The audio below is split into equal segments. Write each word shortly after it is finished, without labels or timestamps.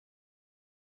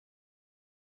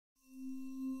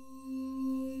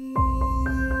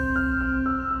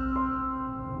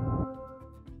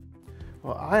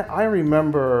I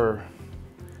remember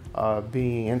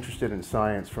being interested in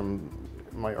science from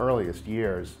my earliest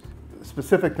years. The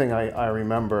specific thing I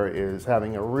remember is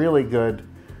having a really good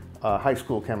high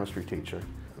school chemistry teacher,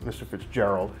 Mr.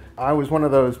 Fitzgerald. I was one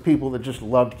of those people that just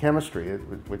loved chemistry,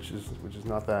 which is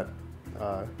not that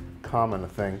common a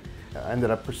thing. I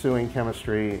ended up pursuing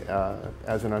chemistry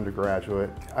as an undergraduate.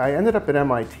 I ended up at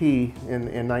MIT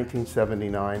in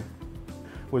 1979.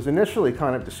 Was initially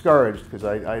kind of discouraged because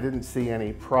I didn't see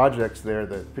any projects there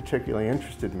that particularly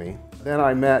interested me. Then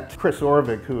I met Chris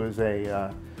Orvig, who is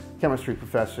a chemistry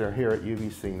professor here at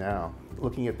UBC now,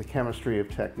 looking at the chemistry of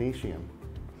technetium.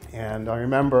 And I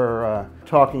remember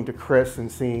talking to Chris and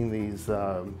seeing these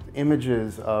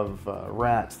images of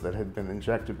rats that had been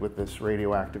injected with this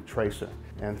radioactive tracer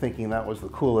and thinking that was the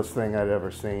coolest thing I'd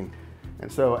ever seen.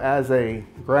 And so as a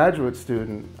graduate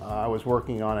student, I was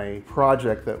working on a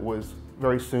project that was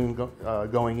very soon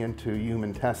going into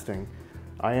human testing.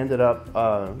 I ended up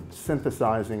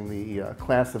synthesizing the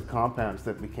class of compounds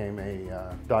that became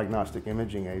a diagnostic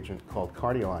imaging agent called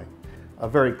cardiolite. A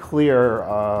very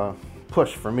clear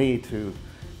push for me to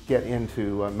get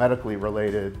into medically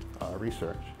related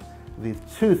research. The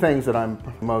two things that I'm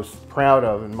most proud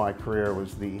of in my career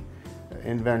was the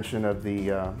invention of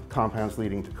the compounds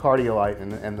leading to cardiolite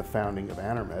and the founding of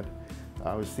Anermed.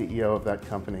 I was CEO of that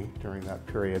company during that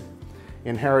period.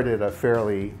 Inherited a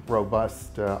fairly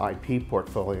robust IP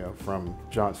portfolio from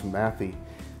Johnson Matthey.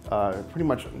 Pretty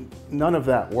much none of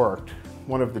that worked.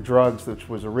 One of the drugs, which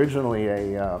was originally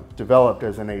developed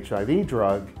as an HIV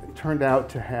drug, turned out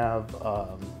to have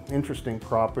interesting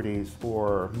properties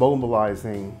for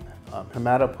mobilizing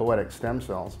hematopoietic stem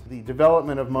cells. The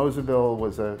development of Mozobil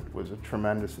was a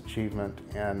tremendous achievement,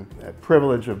 and the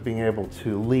privilege of being able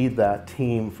to lead that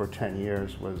team for 10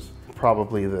 years was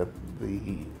probably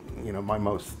my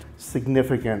most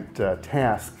significant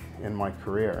task in my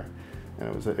career. And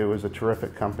it was a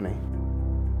terrific company.